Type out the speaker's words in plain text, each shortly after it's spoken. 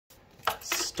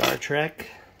Star Trek,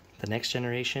 The Next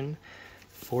Generation,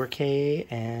 4K,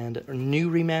 and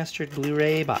new remastered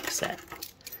Blu-ray box set.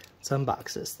 Let's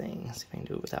unbox this thing. See if I can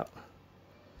do it without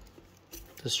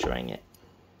destroying it.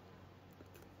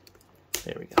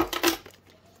 There we go.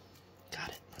 Got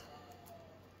it.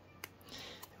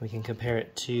 We can compare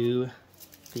it to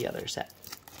the other set.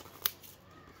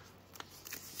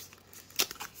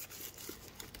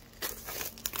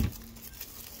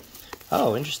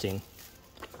 Oh, interesting.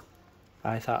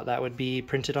 I thought that would be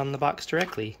printed on the box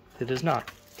directly. It is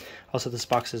not. Also, this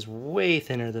box is way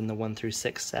thinner than the 1 through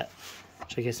 6 set,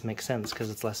 which I guess makes sense because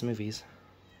it's less movies.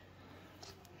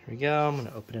 Here we go. I'm going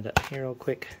to open it up here real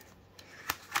quick.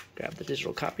 Grab the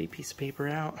digital copy piece of paper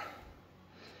out.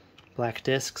 Black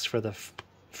discs for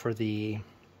the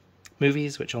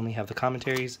movies, which only have the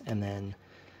commentaries, and then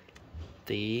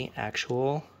the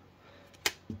actual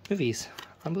movies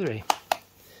on Blu-ray.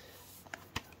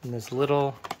 And this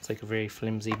little, it's like a very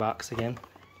flimsy box again.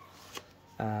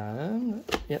 Yep,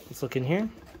 let's look in here.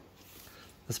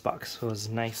 This box was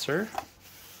nicer,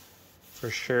 for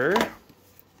sure.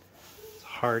 It's a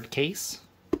hard case.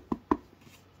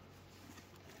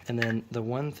 And then the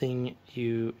one thing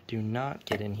you do not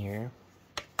get in here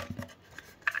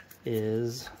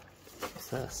is, what's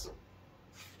this?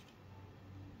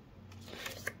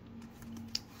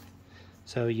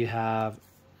 So you have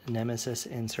Nemesis,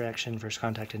 Insurrection, First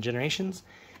Contact, and Generations,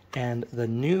 and the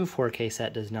new 4K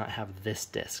set does not have this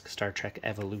disc, Star Trek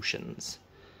Evolutions.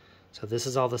 So this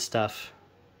is all the stuff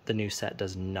the new set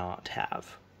does not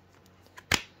have.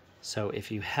 So if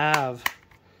you have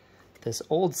this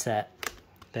old set,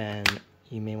 then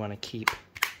you may want to keep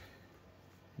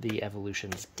the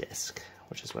Evolutions disc,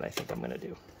 which is what I think I'm going to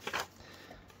do.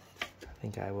 I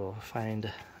think I will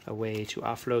find a way to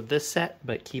offload this set,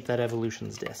 but keep that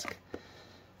Evolutions disc.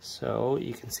 So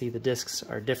you can see the discs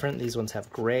are different. These ones have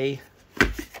gray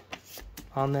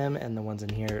on them, and the ones in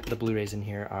here, the Blu-rays in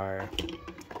here, are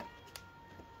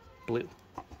blue.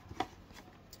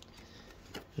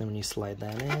 And then when you slide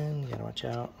that in, you gotta watch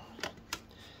out.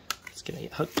 It's gonna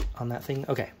get hooked on that thing.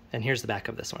 Okay, and here's the back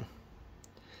of this one.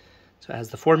 So it has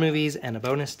the 4 movies and a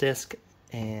bonus disc,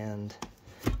 and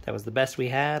that was the best we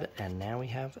had, and now we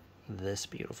have this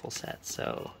beautiful set.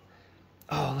 So,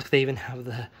 oh, look, they even have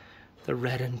the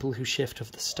red and blue shift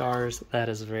of the stars. That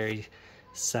is very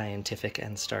scientific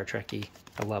and Star Trek-y.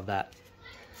 I love that.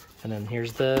 And then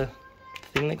here's the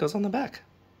thing that goes on the back.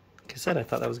 Like I said, I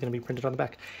thought that was going to be printed on the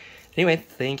back. Anyway,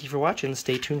 thank you for watching.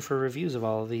 Stay tuned for reviews of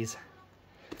all of these.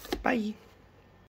 Bye!